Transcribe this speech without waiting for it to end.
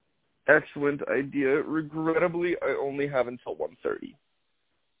excellent idea. Regrettably, I only have until 1:30.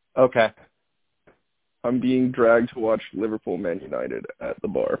 Okay. I'm being dragged to watch Liverpool Man United at the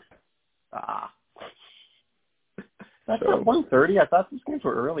bar. Ah. That's at 1:30? I thought these games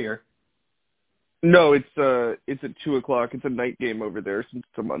were earlier. No, it's at 2:00. It's a night game over there since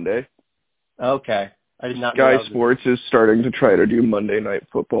it's a Monday. Okay. I did not know Sky that was Sports is starting to try to do Monday Night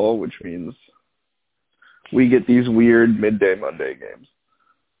Football, which means we get these weird midday Monday games.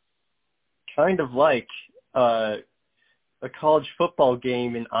 kind of like a college football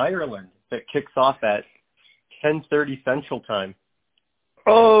game in Ireland that kicks off at 10:30 Central Time.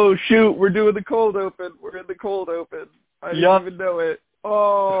 Oh, shoot. We're doing the cold open. We're in the cold open. I didn't even know it.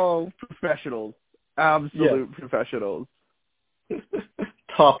 Oh, professionals. Absolute professionals.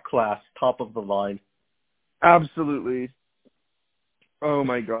 Top class, top of the line. Absolutely. Oh,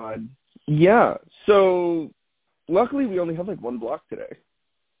 my God. Yeah. So, luckily, we only have like one block today.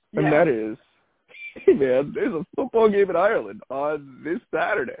 And that is, hey, man, there's a football game in Ireland on this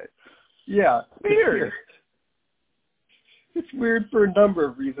Saturday. Yeah. Weird. It's weird for a number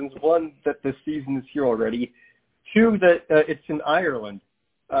of reasons. One, that the season is here already. Two, that it's in Ireland.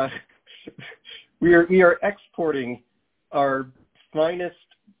 We are exporting our finest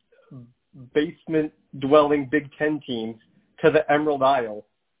basement-dwelling Big Ten teams to the Emerald Isle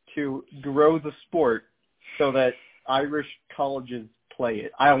to grow the sport so that Irish colleges play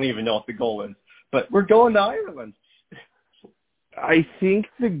it. I don't even know what the goal is, but we're going to Ireland. I think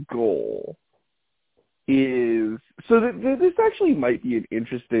the goal is so that this actually might be an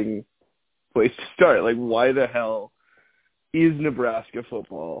interesting place to start. Like, why the hell is Nebraska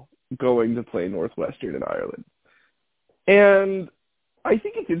football going to play Northwestern in Ireland? And I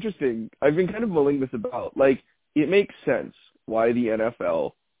think it's interesting. I've been kind of mulling this about. Like, it makes sense why the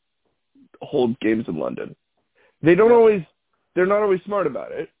NFL holds games in London. They're not always smart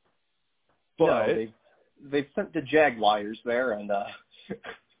about it. But no, they've sent the Jaguars there, and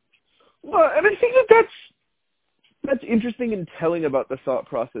well, and I think that's interesting and telling about the thought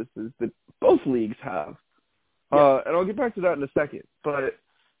processes that both leagues have. And I'll get back to that in a second. But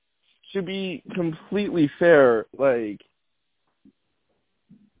to be completely fair, like,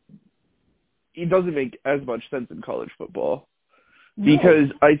 it doesn't make as much sense in college football. Because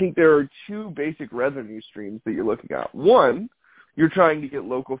I think there are two basic revenue streams that you're looking at. One, you're trying to get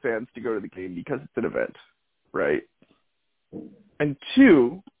local fans to go to the game because it's an event, right? And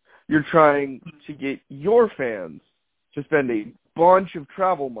two, you're trying to get your fans to spend a bunch of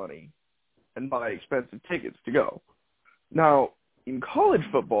travel money and buy expensive tickets to go. Now, in college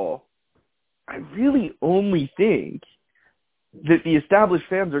football, I really only think that the established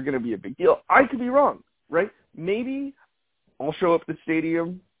fans are going to be a big deal. I could be wrong, right? Maybe I'll show up at the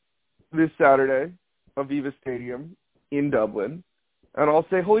stadium this Saturday, Aviva Stadium in Dublin, and I'll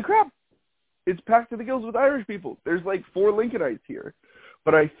say, holy crap, it's packed to the gills with Irish people. There's like 4 Lincolnites here.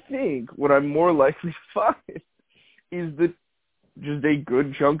 But I think what I'm more likely to find is that just a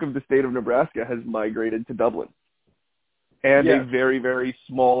good chunk of the state of Nebraska has migrated to Dublin. And a very, very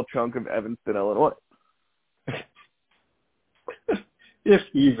small chunk of Evanston, Illinois. If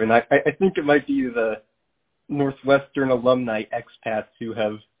even. I think it might be the Northwestern alumni expats who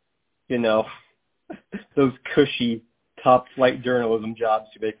have, those cushy top flight journalism jobs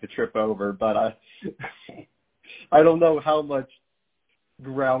to make the trip over. But I don't know how much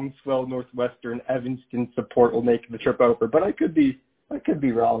groundswell Northwestern Evanston support will make the trip over, but I could be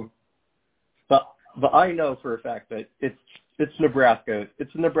wrong. But I know for a fact that it's Nebraska.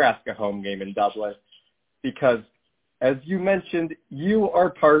 It's a Nebraska home game in Dublin because, as you mentioned, you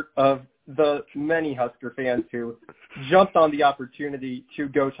are part of the many Husker fans who jumped on the opportunity to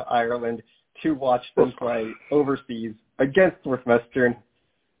go to Ireland to watch them play overseas against Northwestern.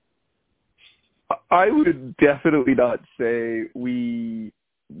 I would definitely not say we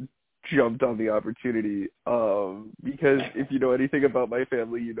jumped on the opportunity because if you know anything about my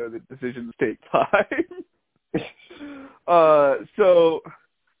family, you know that decisions take time.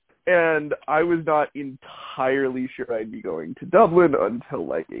 And I was not entirely sure I'd be going to Dublin until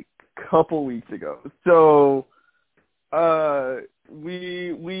like a couple weeks ago. So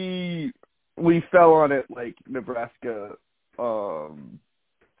we fell on it like Nebraska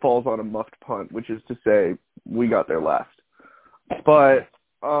falls on a muffed punt, which is to say we got there last. But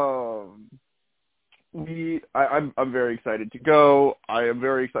I'm very excited to go. I am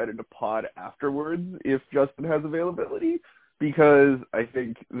very excited to pod afterwards if Justin has availability, because I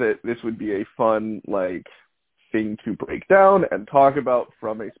think that this would be a fun thing to break down and talk about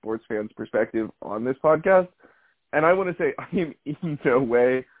from a sports fan's perspective on this podcast. And I want to say I am in no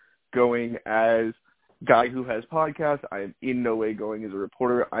way going as guy who has podcasts. I am in no way going as a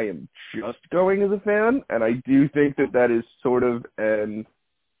reporter. I am just going as a fan, and I do think that that is sort of an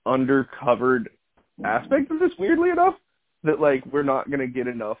undercovered aspect of this, weirdly enough, that, like, we're not going to get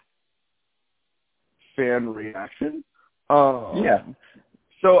enough fan reaction. Yeah.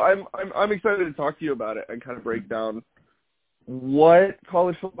 So I'm excited to talk to you about it and kind of break down what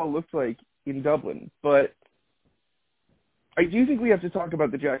college football looks like in Dublin. But I do think we have to talk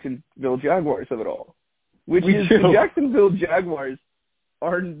about the Jacksonville Jaguars of it all, which is the Jacksonville Jaguars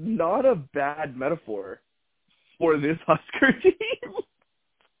are not a bad metaphor for this Husker team.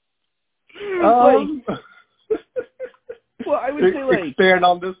 Well, I would say, like, expand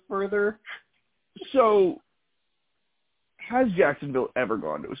on this further. So, has Jacksonville ever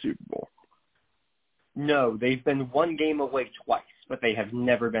gone to a Super Bowl? No, they've been one game away twice, but they have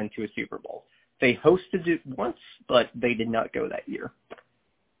never been to a Super Bowl. They hosted it once, but they did not go that year.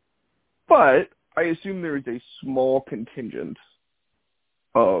 But I assume there is a small contingent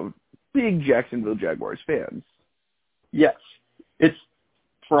of big Jacksonville Jaguars fans. Yes. It's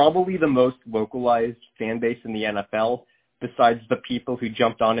probably the most localized fan base in the NFL, besides the people who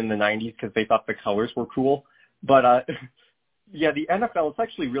jumped on in the 90s because they thought the colors were cool. But, yeah, the NFL, it's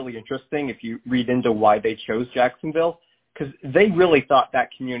actually really interesting if you read into why they chose Jacksonville, because they really thought that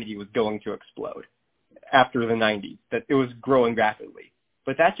community was going to explode after the 90s, that it was growing rapidly.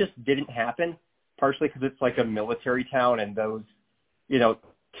 But that just didn't happen, partially because it's like a military town and those, you know,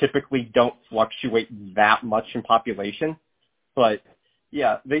 typically don't fluctuate that much in population. But,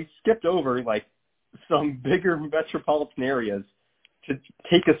 yeah, they skipped over, like, some bigger metropolitan areas to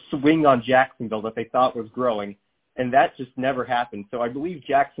take a swing on Jacksonville that they thought was growing, and that just never happened. So I believe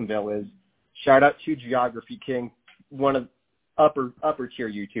Jacksonville is, shout out to Geography King, one of upper tier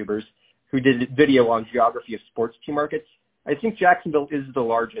YouTubers who did a video on geography of sports team markets. I think Jacksonville is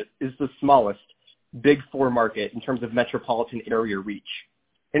the smallest Big Four market in terms of metropolitan area reach.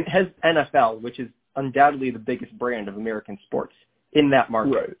 And it has NFL, which is undoubtedly the biggest brand of American sports in that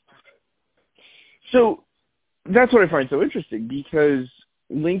market. Right. So that's what I find so interesting, because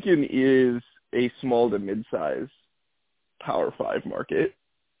Lincoln is a small to mid-size Power 5 market.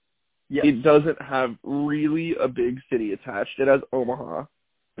 Yes. It doesn't have really a big city attached. It has Omaha.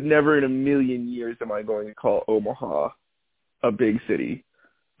 Never in a million years am I going to call Omaha a big city.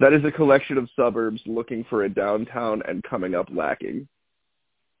 That is a collection of suburbs looking for a downtown and coming up lacking.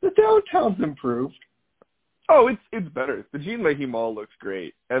 The downtown's improved. Oh, it's better. The Gene Leahy Mall looks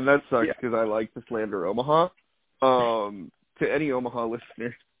great, and that sucks because I like to slander Omaha. To any Omaha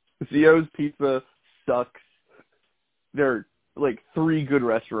listeners, Zio's Pizza sucks. There are like 3 good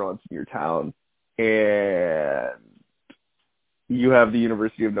restaurants in your town, and you have the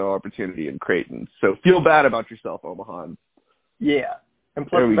University of No Opportunity in Creighton. So feel bad about yourself, Omahans. Yeah, and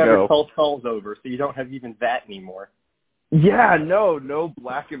plus Better Call's over, so you don't have even that anymore. Yeah, no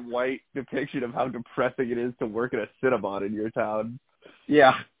black and white depiction of how depressing it is to work at a Cinnabon in your town.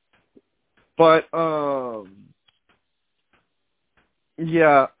 Yeah. But,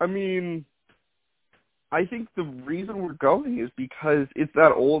 yeah, I mean, I think the reason we're going is because it's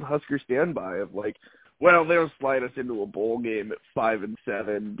that old Husker standby of like, well, they'll slide us into a bowl game at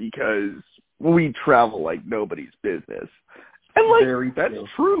 5-7 because we travel like nobody's business. And like, that's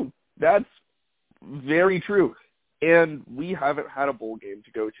true. That's very true. And we haven't had a bowl game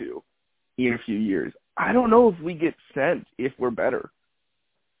to go to in a few years. I don't know if we get sent if we're better.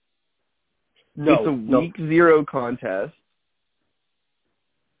 No, it's a week 0 contest.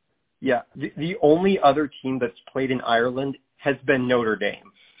 Yeah, the only other team that's played in Ireland has been Notre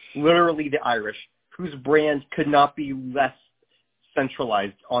Dame, literally the Irish, whose brand could not be less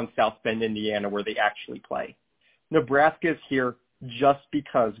centralized on South Bend, Indiana, where they actually play. Nebraska is here just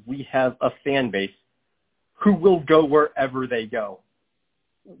because we have a fan base who will go wherever they go.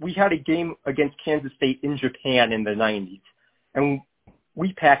 We had a game against Kansas State in Japan in the 90s, and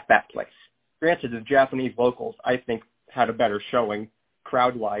we packed that place. Granted, the Japanese locals, I think, had a better showing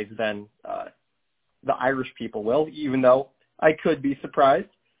crowd-wise than the Irish people will, even though I could be surprised.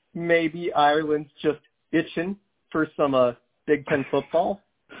 Maybe Ireland's just itching for some Big Ten football.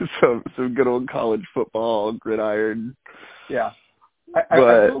 Some good old college football, gridiron. Yeah. I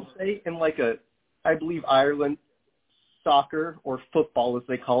will say I believe Ireland soccer, or football as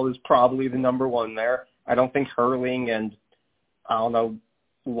they call it, is probably the number one there. I don't think hurling and, I don't know,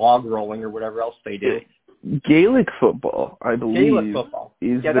 log rolling or whatever else they do. Gaelic football, I believe,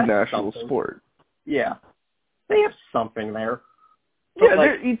 is the national sport. Yeah. They have something there.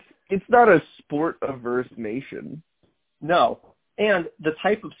 Yeah, it's not a sport-averse nation. No. And the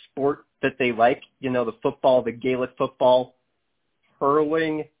type of sport that they like, the football, the Gaelic football,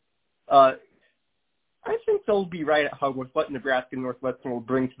 hurling, I think they'll be right at home with what Nebraska Northwestern will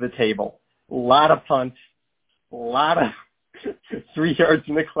bring to the table. A lot of punts, a lot of 3 yards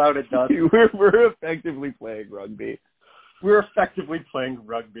in the cloud of dust. We're effectively playing rugby. We're effectively playing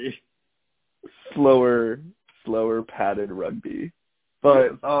rugby. Slower, padded rugby.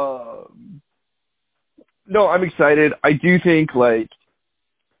 But, no, I'm excited. I do think, like,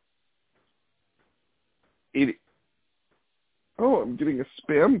 I'm getting a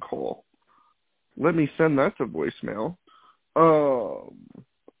spam call. Let me send that to voicemail.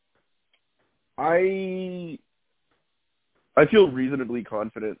 I feel reasonably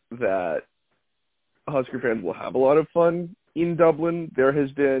confident that Husker fans will have a lot of fun in Dublin. There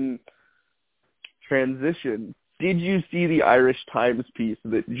has been transition. Did you see the Irish Times piece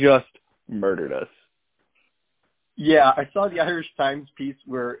that just murdered us? Yeah, I saw the Irish Times piece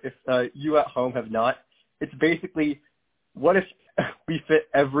where if you at home have not, it's basically, what if we fit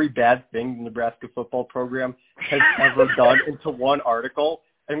every bad thing the Nebraska football program has ever done into one article,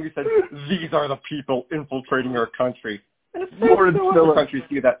 and we said, these are the people infiltrating our country. And it's Lawrence Phillips. Countries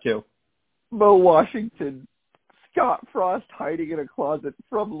do that too. Mo Washington, Scott Frost hiding in a closet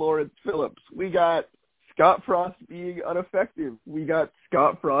from Lawrence Phillips. We got Scott Frost being ineffective. We got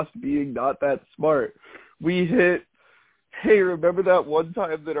Scott Frost being not that smart. We hit, hey, remember that one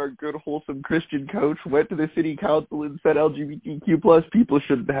time that our good, wholesome Christian coach went to the city council and said LGBTQ plus people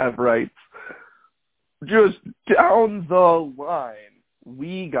shouldn't have rights? Just down the line,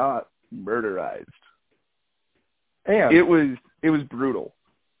 we got murderized. And it was brutal.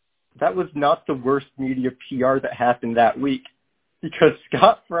 That was not the worst media PR that happened that week, because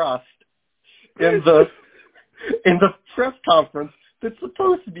Scott Frost, in the press conference that's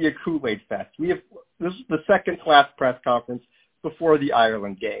supposed to be a Kool-Aid fest, this is the second-class press conference before the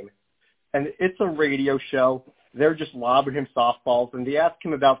Ireland game, and it's a radio show. They're just lobbing him softballs, and they ask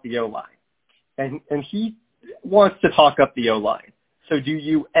him about the O-line, and he wants to talk up the O-line. So do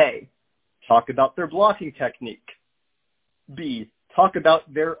you, A, talk about their blocking technique, B, talk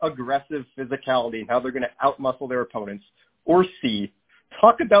about their aggressive physicality and how they're going to outmuscle their opponents, or C,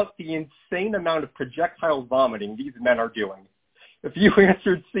 talk about the insane amount of projectile vomiting these men are doing? If you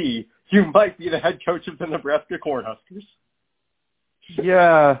answered C, you might be the head coach of the Nebraska Cornhuskers.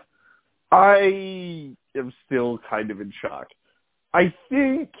 Yeah, I am still kind of in shock. I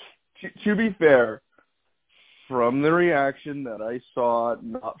think, to be fair, from the reaction that I saw,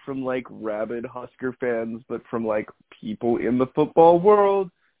 not from, like, rabid Husker fans, but from, like, people in the football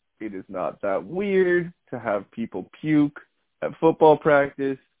world, it is not that weird to have people puke at football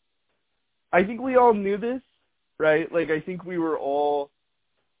practice. I think we all knew this, right? Like, I think we were all,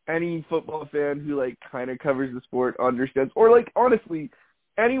 any football fan who, like, kind of covers the sport understands, or, like, honestly,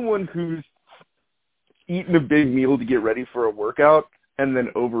 anyone who's eaten a big meal to get ready for a workout and then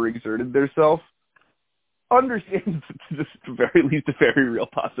overexerted themselves understands it's at the very least a very real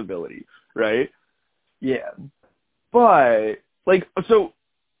possibility, right? Yeah. But, like, so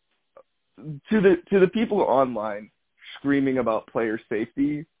to the people online screaming about player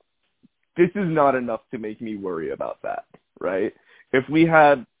safety, this is not enough to make me worry about that, right? If we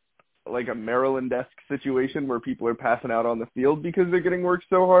had, like, a Maryland-esque situation where people are passing out on the field because they're getting worked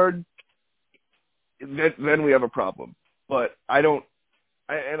so hard, then we have a problem. But I don't,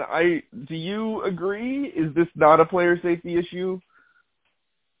 do you agree? Is this not a player safety issue?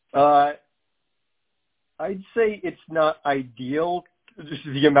 I'd say it's not ideal, just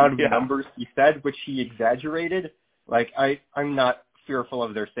the amount of numbers he said, which he exaggerated. Like, I'm not fearful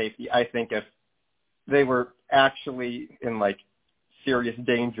of their safety. I think if they were actually in, like, serious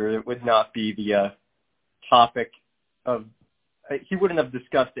danger, it would not be the topic of, he wouldn't have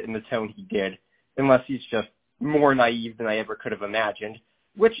discussed it in the tone he did, unless he's just more naive than I ever could have imagined,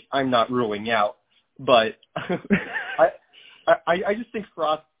 which I'm not ruling out. But I just think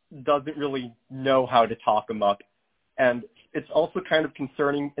Frost doesn't really know how to talk him up. And it's also kind of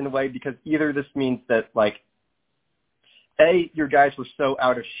concerning in a way, because either this means that, like, A, your guys were so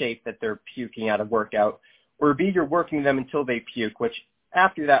out of shape that they're puking out of workout, or B, you're working them until they puke, which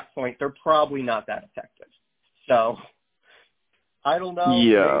after that point, they're probably not that effective. So I don't know.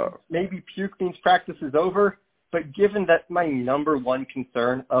 Yeah. Maybe puke means practice is over. But given that my number one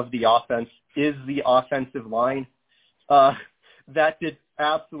concern of the offense is the offensive line, that did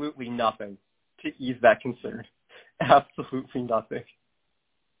absolutely nothing to ease that concern. Absolutely nothing.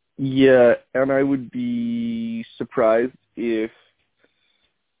 Yeah, and I would be surprised if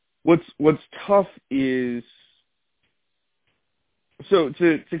what's tough is, so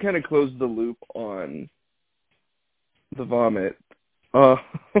to kind of close the loop on the vomit,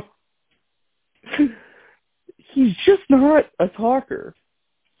 he's just not a talker.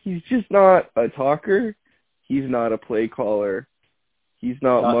 he's just not a talker. He's not a play caller. He's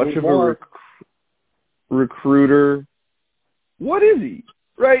not much of a recruiter. What is he?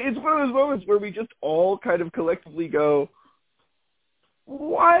 Right? It's one of those moments where we just all kind of collectively go,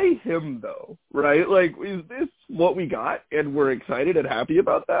 why him though? Right? Like, is this what we got and we're excited and happy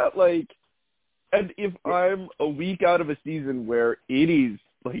about that? Like, and if I'm a week out of a season where it is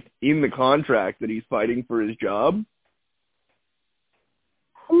like in the contract that he's fighting for his job,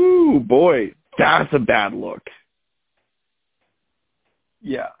 ooh boy, that's a bad look.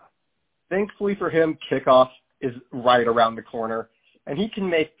 Yeah. Thankfully for him, kickoff is right around the corner, and he can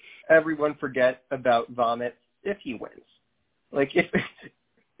make everyone forget about Vomit if he wins. Like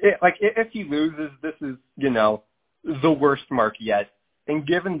if he loses, this is, you know, the worst mark yet. And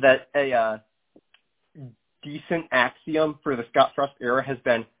given that a decent axiom for the Scott Frost era has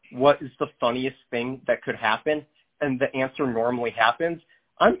been, what is the funniest thing that could happen? And the answer normally happens.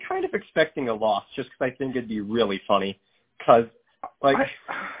 I'm kind of expecting a loss just because I think it'd be really funny. Because, like,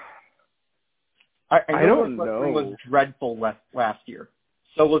 I don't know. Northwestern was dreadful last year.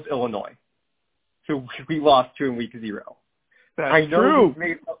 So was Illinois, who we lost to in week 0. That's true.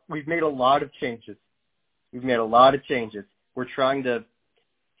 We've made a lot of changes. We're trying to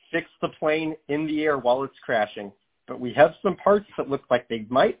fix the plane in the air while it's crashing. But we have some parts that look like they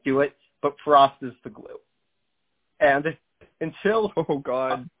might do it, but Frost is the glue. And until... Oh,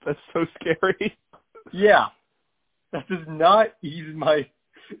 God. That's so scary. Yeah. That does not ease my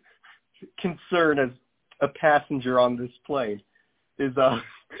concern as a passenger on this plane, is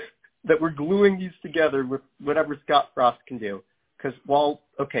that we're gluing these together with whatever Scott Frost can do. Because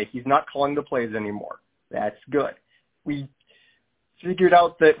he's not calling the plays anymore. That's good. We figured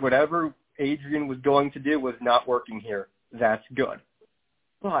out that whatever Adrian was going to do was not working here. That's good.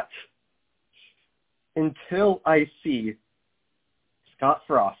 But until I see Scott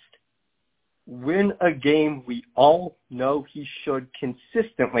Frost win a game we all know he should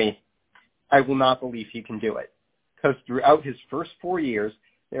consistently, I will not believe he can do it. Because throughout his first 4 years,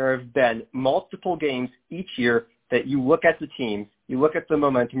 there have been multiple games each year that you look at the teams, you look at the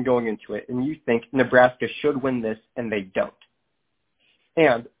momentum going into it, and you think Nebraska should win this, and they don't.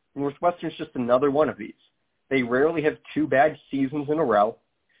 And Northwestern's just another one of these. They rarely have 2 bad seasons in a row.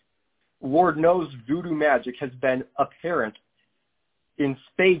 Lord knows voodoo magic has been apparent in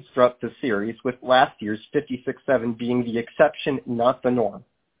spades throughout the series, with last year's 56-7 being the exception, not the norm.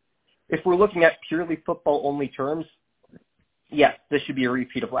 If we're looking at purely football-only terms, yes, this should be a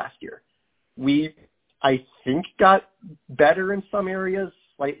repeat of last year. We, I think, got better in some areas,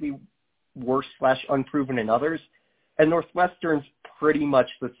 slightly worse / unproven in others, and Northwestern's pretty much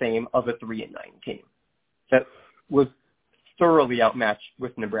the same of a 3-9 team that was thoroughly outmatched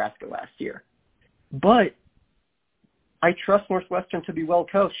with Nebraska last year. But I trust Northwestern to be well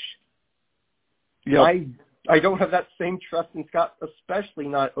coached. Yep. I don't have that same trust in Scott, especially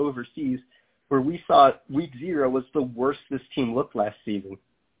not overseas, where we saw week 0 was the worst this team looked last season.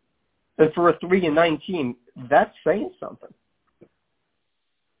 And for a 3-9 team, that's saying something.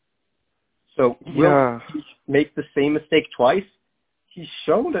 So will he make the same mistake twice? He's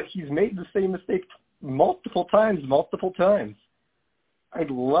shown that he's made the same mistake multiple times. I'd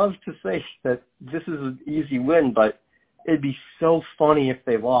love to say that this is an easy win, but it'd be so funny if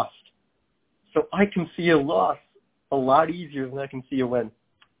they lost. So I can see a loss a lot easier than I can see a win.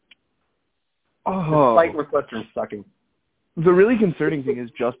 Despite Northwestern sucking. The really concerning thing is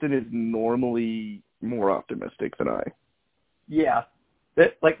Justin is normally more optimistic than I. Yeah.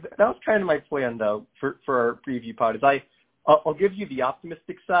 That was kind of my plan, though, for our preview pod, is I'll give you the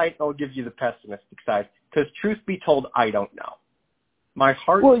optimistic side, I'll give you the pessimistic side, because truth be told, I don't know. My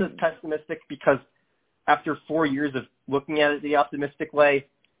heart says pessimistic because after 4 years of looking at it the optimistic way,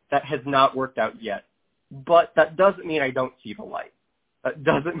 that has not worked out yet. But that doesn't mean I don't see the light. That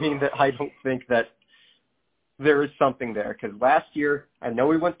doesn't mean that I don't think that there is something there. Because last year, I know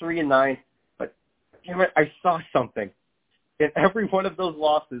we went 3-9, but damn it, I saw something. In every one of those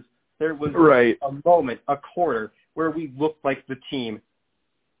losses, there was a moment, a quarter, where we looked like the team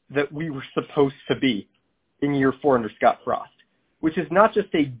that we were supposed to be in year 4 under Scott Frost, which is not just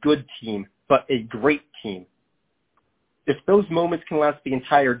a good team, but a great team. If those moments can last the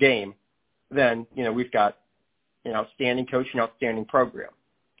entire game, then, we've got an outstanding coach and outstanding program.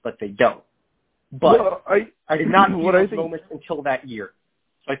 But they don't. But I did not see those moments until that year.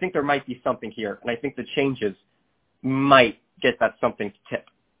 So I think there might be something here, and I think the changes might get that something to tip.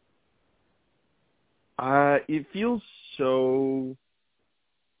 It feels so...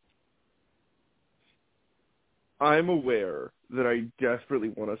 I'm aware that I desperately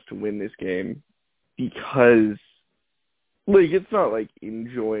want us to win this game because like, it's not like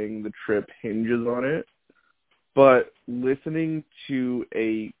enjoying the trip hinges on it, but listening to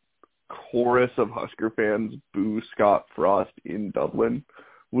a chorus of Husker fans boo Scott Frost in Dublin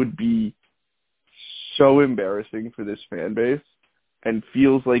would be so embarrassing for this fan base and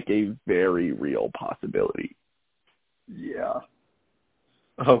feels like a very real possibility. Yeah.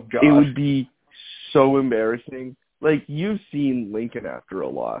 Oh, God. It would be so embarrassing. Like, you've seen Lincoln after a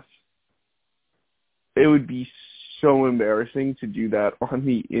loss. It would be so embarrassing to do that on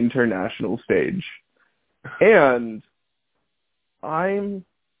the international stage. And I'm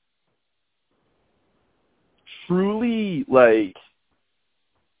truly, like,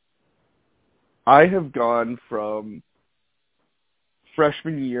 I have gone from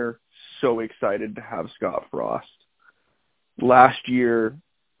freshman year so excited to have Scott Frost. Last year,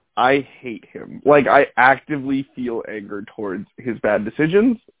 I hate him. Like, I actively feel anger towards his bad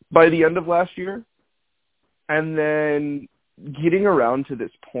decisions by the end of last year. And then getting around to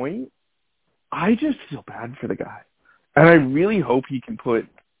this point, I just feel bad for the guy. And I really hope he can put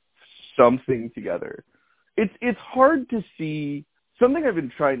something together. It's hard to see. Something I've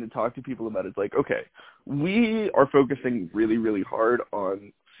been trying to talk to people about is like, okay, we are focusing really, really hard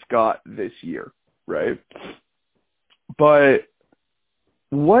on Scott this year, right? But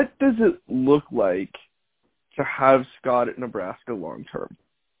what does it look like to have Scott at Nebraska long term?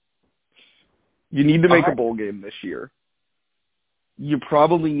 You need to make a bowl game this year. You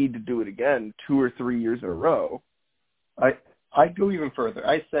probably need to do it again 2 or 3 years in a row. I'd go even further.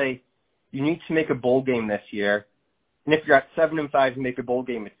 I say you need to make a bowl game this year, and if you're at 7-5 and make a bowl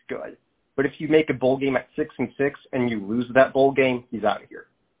game, it's good. But if you make a bowl game at 6-6 and you lose that bowl game, he's out of here.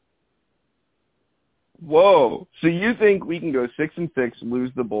 Whoa! So you think we can go 6-6,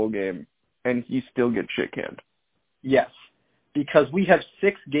 lose the bowl game, and he still get shit canned? Yes, because we have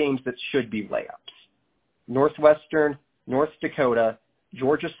 6 games that should be layups: Northwestern, North Dakota,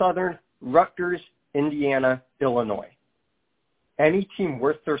 Georgia Southern, Rutgers, Indiana, Illinois. Any team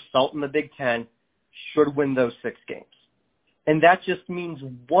worth their salt in the Big Ten should win those 6 games. And that just means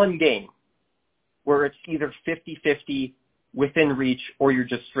one game where it's either 50-50 within reach or you're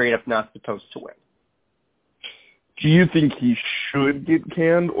just straight up not supposed to win. Do you think he should get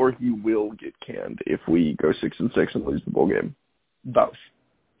canned or he will get canned if we go 6-6 and lose the bowl game? Both.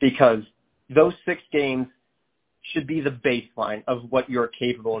 Because those 6 games should be the baseline of what you're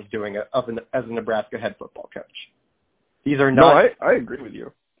capable of doing as a Nebraska head football coach. These are not... No, I agree with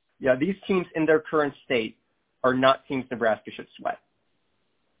you. Yeah, these teams in their current state are not teams Nebraska should sweat.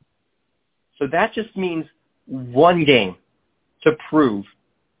 So that just means one game to prove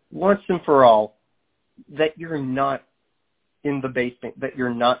once and for all that you're not in the basement, that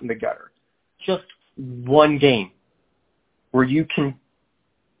you're not in the gutter. Just one game where you can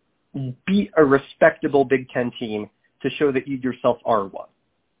beat a respectable Big Ten team to show that you yourself are one.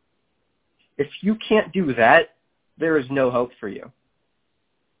 If you can't do that, there is no hope for you.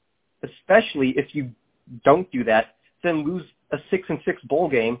 Especially if you don't do that, then lose a 6-6 bowl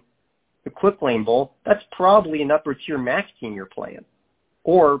game, the Quick Lane Bowl. That's probably an upper tier MAC team you're playing.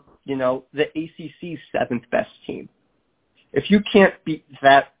 Or, the ACC's 7th best team. If you can't beat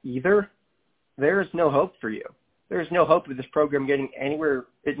that either, there is no hope for you. There is no hope of this program getting anywhere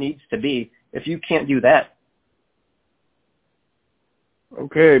it needs to be if you can't do that.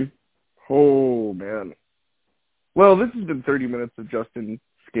 Okay. Oh, man. Well, this has been 30 minutes of Justin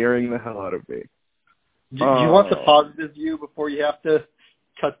scaring the hell out of me. Do you want the positive view before you have to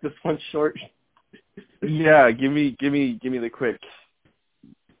cut this one short? Yeah, give me the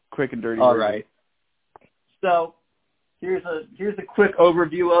quick and dirty. All right. So here's a quick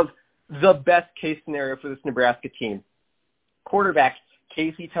overview of the best case scenario for this Nebraska team. Quarterback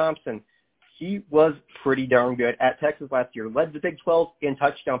Casey Thompson. He was pretty darn good at Texas last year. Led the Big 12 in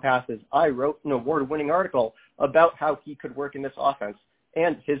touchdown passes. I wrote an award-winning article about how he could work in this offense.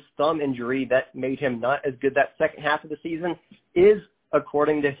 And his thumb injury that made him not as good that second half of the season is,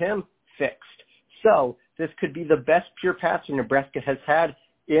 according to him, fixed. So this could be the best pure passer Nebraska has had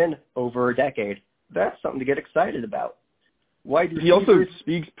in over a decade. That's something to get excited about. He also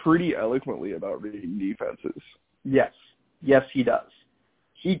speaks pretty eloquently about reading defenses. Yes, he does.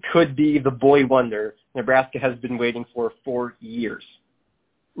 He could be the boy wonder Nebraska has been waiting for years.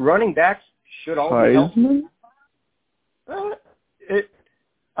 Running backs should all be healthy.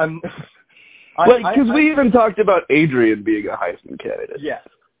 Because we even talked about Adrian being a Heisman candidate. Yes.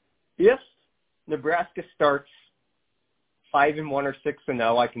 If Nebraska starts 5-1 or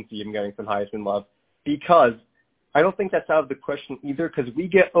 6-0, I can see him getting some Heisman love, because I don't think that's out of the question either, because we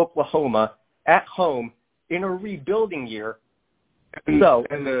get Oklahoma at home in a rebuilding year. So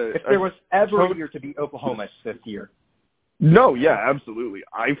if there was ever a year to beat Oklahoma, it's this year. No, yeah, absolutely.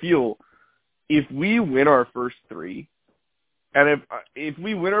 I feel if we win our first three, and if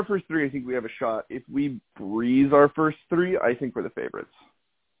we win our first three, I think we have a shot. If we breeze our first three, I think we're the favorites.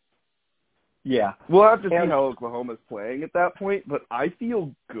 Yeah. We'll have to see how Oklahoma's playing at that point, but I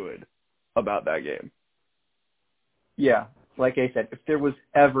feel good about that game. Yeah. Like I said, if there was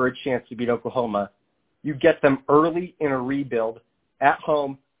ever a chance to beat Oklahoma, you get them early in a rebuild, at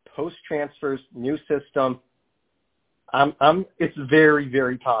home, post-transfers, new system. It's very,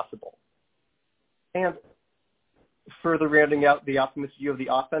 very possible. And further rounding out the optimistic view of the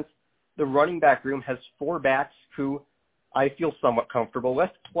offense, the running back room has 4 backs who I feel somewhat comfortable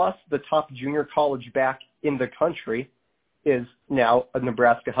with, plus the top junior college back in the country is now a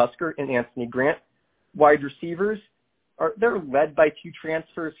Nebraska Husker in Anthony Grant. Wide receivers, they're led by 2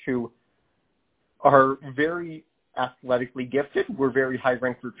 transfers who are very athletically gifted, were very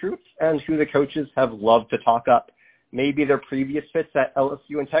high-ranked recruits, and who the coaches have loved to talk up. Maybe their previous fits at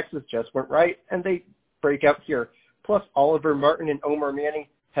LSU and Texas just weren't right, and they break out here. Plus, Oliver Martin and Omar Manning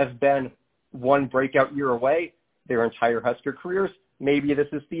have been one breakout year away their entire Husker careers. Maybe this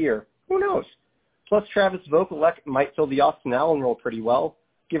is the year. Who knows? Plus, Travis Vokalek might fill the Austin Allen role pretty well,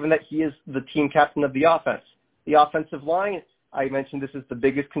 given that he is the team captain of the offense. The offensive line, I mentioned this is the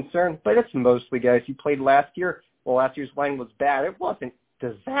biggest concern, but it's mostly guys who played last year. Well, last year's line was bad. It wasn't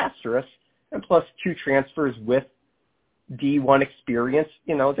disastrous. And plus 2 transfers with D1 experience,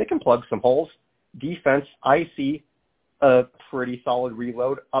 they can plug some holes. Defense, I see a pretty solid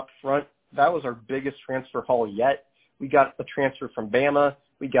reload up front. That was our biggest transfer haul yet. We got a transfer from Bama.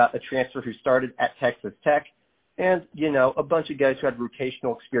 We got a transfer who started at Texas Tech. And, a bunch of guys who had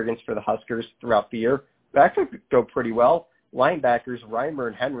rotational experience for the Huskers throughout the year. That could go pretty well. Linebackers, Reimer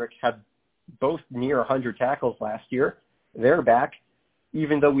and Henrik, had both near 100 tackles last year. They're back.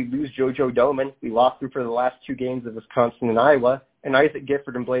 Even though we lose JoJo Doman, we lost him for the last 2 games of Wisconsin and Iowa, and Isaac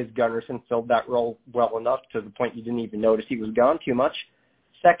Gifford and Blaise Gunnerson filled that role well enough to the point you didn't even notice he was gone too much.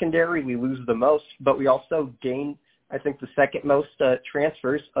 Secondary, we lose the most, but we also gain, I think, the second most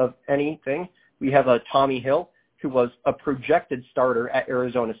transfers of anything. We have Tommy Hill, who was a projected starter at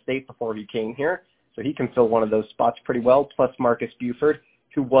Arizona State before he came here, so he can fill one of those spots pretty well, plus Marcus Buford,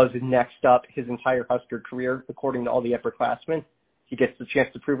 who was next up his entire Husker career, according to all the upperclassmen. He gets the chance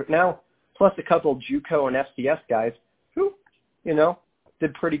to prove it now, plus a couple of JUCO and FCS guys who,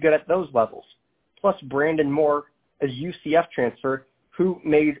 did pretty good at those levels. Plus Brandon Moore, a UCF transfer, who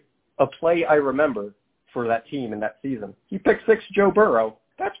made a play I remember for that team in that season. He picked 6 Joe Burrow.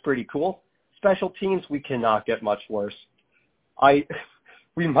 That's pretty cool. Special teams, we cannot get much worse.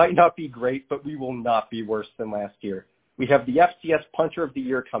 We might not be great, but we will not be worse than last year. We have the FCS Punter of the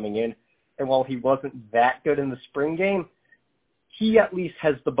Year coming in, and while he wasn't that good in the spring game, he at least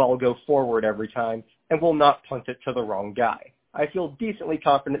has the ball go forward every time and will not punt it to the wrong guy. I feel decently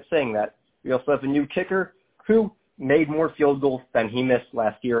confident saying that. We also have a new kicker who made more field goals than he missed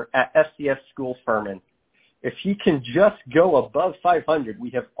last year at FCS School Furman. If he can just go above 500, we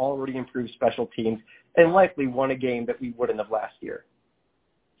have already improved special teams and likely won a game that we wouldn't have last year.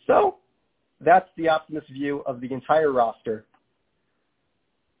 So that's the optimist view of the entire roster.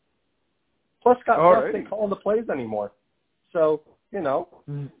 Plus, Scott Frost isn't calling the plays anymore. So,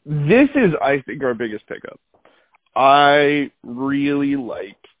 This is, I think, our biggest pickup. I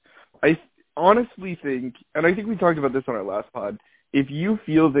honestly think, and I think we talked about this on our last pod, if you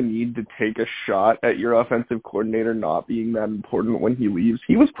feel the need to take a shot at your offensive coordinator not being that important when he leaves,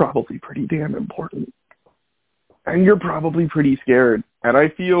 he was probably pretty damn important. And you're probably pretty scared. And I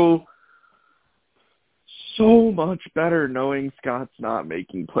feel so much better knowing Scott's not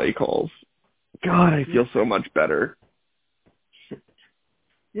making play calls. God, I feel so much better.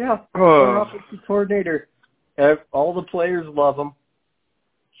 Yeah, our offensive coordinator. All the players love him.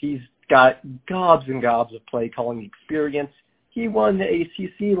 He's got gobs and gobs of play calling experience. He won the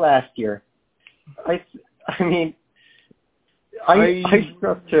ACC last year. I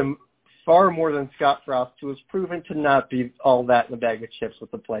trust him far more than Scott Frost, who has proven to not be all that in a bag of chips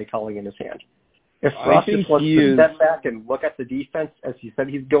with the play calling in his hand. If Frost just wants to step back and look at the defense, as he said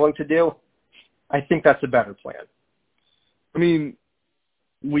he's going to do, I think that's a better plan. I mean,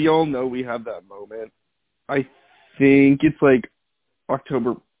 we all know we have that moment. I think it's like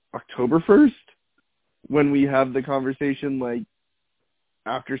October 1st when we have the conversation, like,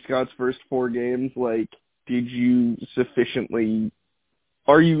 after Scott's first 4 games, like, did you sufficiently –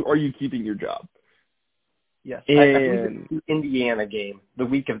 are you keeping your job? Yes. I think it's the Indiana game, the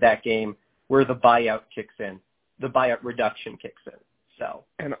week of that game, where the buyout kicks in, the buyout reduction kicks in. So.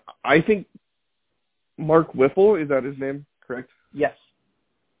 And I think Mark Whipple, is that his name, correct? Yes.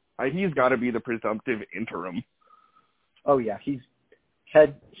 He's got to be the presumptive interim Oh yeah, he's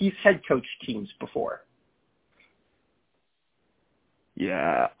head coached teams before.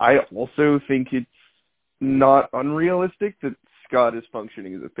 Yeah, I also think it's not unrealistic that Scott is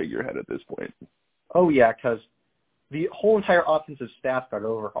functioning as a figurehead at this point. Oh yeah, because the whole entire offensive staff got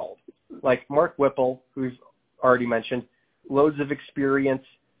overhauled. Like Mark Whipple, who's already mentioned, loads of experience,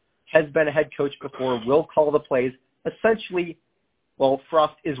 has been a head coach before, will call the plays. Essentially, while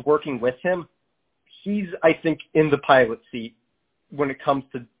Frost is working with him, he's, I think, in the pilot seat when it comes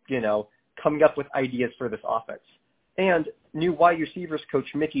to, coming up with ideas for this offense. And new wide receivers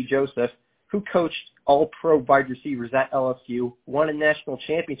coach Mickey Joseph, who coached all-pro wide receivers at LSU, won a national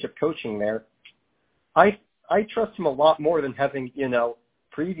championship coaching there. I trust him a lot more than having,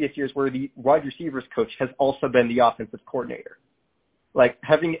 previous years where the wide receivers coach has also been the offensive coordinator. Like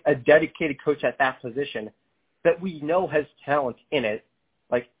having a dedicated coach at that position that we know has talent in it.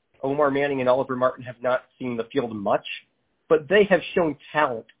 Like Omar Manning and Oliver Martin have not seen the field much, but they have shown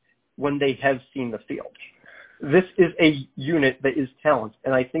talent when they have seen the field. This is a unit that is talent,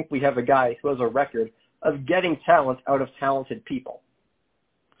 and I think we have a guy who has a record of getting talent out of talented people.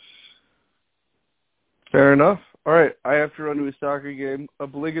 Fair enough. All right, I have to run to a soccer game.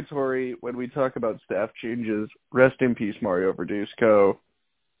 Obligatory when we talk about staff changes. Rest in peace, Mario Verduzco.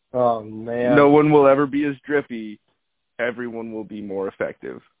 Oh, man. No one will ever be as drippy. Everyone will be more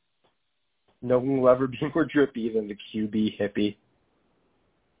effective. No one will ever be more drippy than the QB hippie.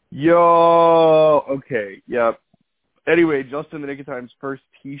 Yo! Okay, yep. Anyway, Just in the Nick of Time's first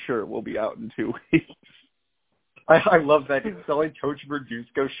T-shirt will be out in 2 weeks. I love that he's selling Coach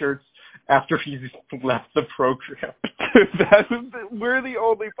Verduzco shirts after he's left the program. We're the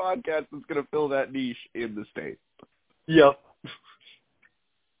only podcast that's going to fill that niche in the state. Yep.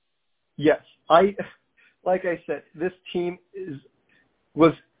 Yes. Like I said, this team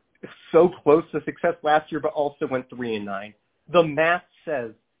was so close to success last year, but also went 3-9. The math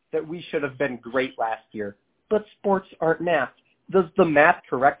says that we should have been great last year, but sports aren't math. Does the math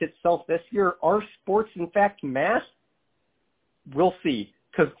correct itself this year? Are sports, in fact, math? We'll see,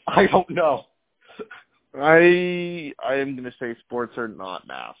 because I don't know. I am going to say sports are not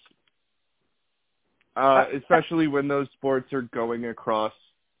math. Especially when those sports are going across.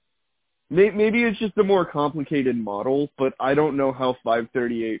 Maybe it's just a more complicated model, but I don't know how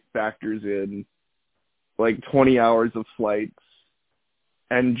 538 factors in like 20 hours of flights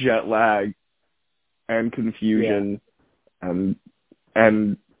and jet lag and confusion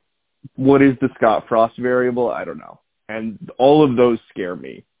and what is the Scott Frost variable? I don't know. And all of those scare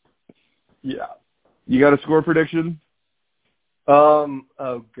me. Yeah. You got a score prediction?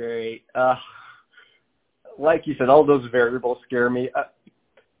 Oh, great. Like you said, all those variables scare me.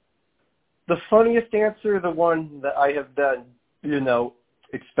 The funniest answer, the one that I have done,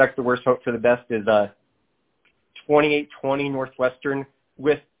 expect the worst, hope for the best, is 28-20 Northwestern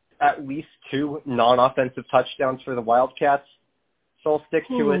with at least 2 non-offensive touchdowns for the Wildcats. So I'll stick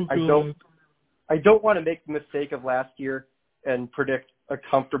to it. I don't want to make the mistake of last year and predict a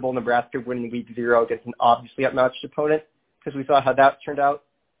comfortable Nebraska win in week 0 against an obviously outmatched opponent, because we saw how that turned out,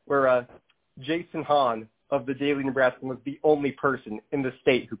 where Jason Hahn of the Daily Nebraskan was the only person in the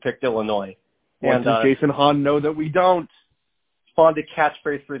state who picked Illinois. What does Jason Hahn know that we don't? Spawned a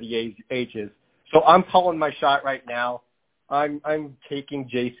catchphrase for the ages. So I'm calling my shot right now. I'm taking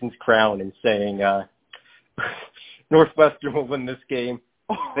Jason's crown and saying Northwestern will win this game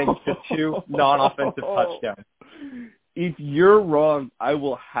thanks to 2 non-offensive touchdowns. If you're wrong, I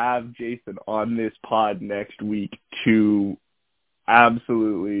will have Jason on this pod next week to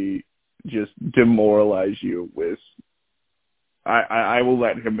absolutely just demoralize you with. I will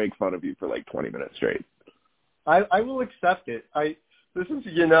let him make fun of you for like 20 minutes straight. I will accept it. This is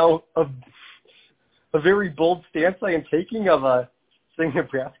a very bold stance I am taking of saying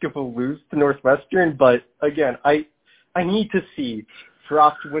Nebraska will lose to Northwestern, but again, I need to see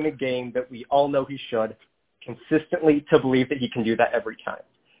Frost win a game that we all know he should consistently to believe that he can do that every time.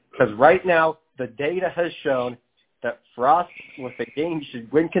 Because right now, the data has shown that Frost, with a game he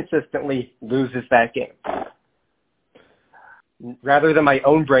should win consistently, loses that game. Rather than my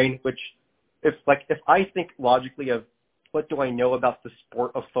own brain, which if I think logically of what do I know about the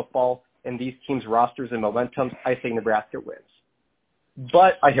sport of football and these teams' rosters and momentums, I say Nebraska wins.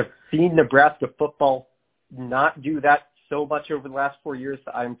 But I have seen Nebraska football not do that so much over the last 4 years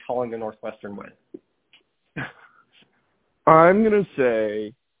that I'm calling a Northwestern win. I'm going to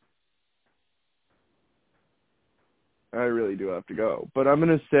say, I really do have to go, but I'm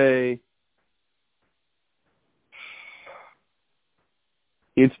going to say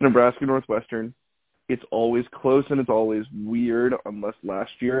it's Nebraska-Northwestern. It's always close and it's always weird, unless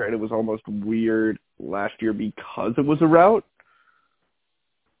last year, and it was almost weird last year because it was a rout.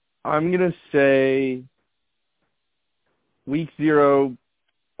 I'm going to say week 0,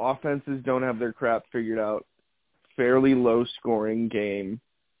 offenses don't have their crap figured out. Fairly low-scoring game.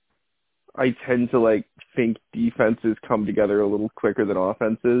 I tend to think defenses come together a little quicker than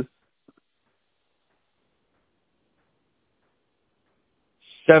offenses.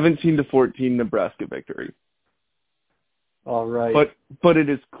 17-14 Nebraska victory. All right. But it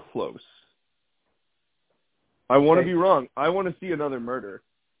is close. I want to Okay. be wrong. I want to see another murder.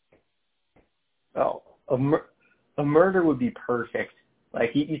 Oh, a murder would be perfect.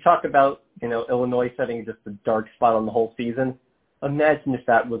 You talk about, Illinois setting just a dark spot on the whole season. Imagine if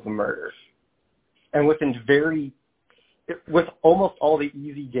that was a murder. And with almost all the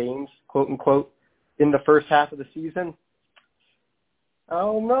easy games, quote unquote, in the first half of the season,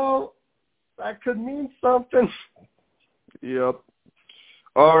 oh no, that could mean something. Yep.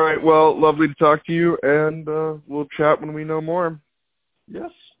 All right. Well, lovely to talk to you, and we'll chat when we know more.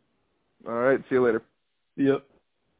 Yes. All right. See you later. Yep.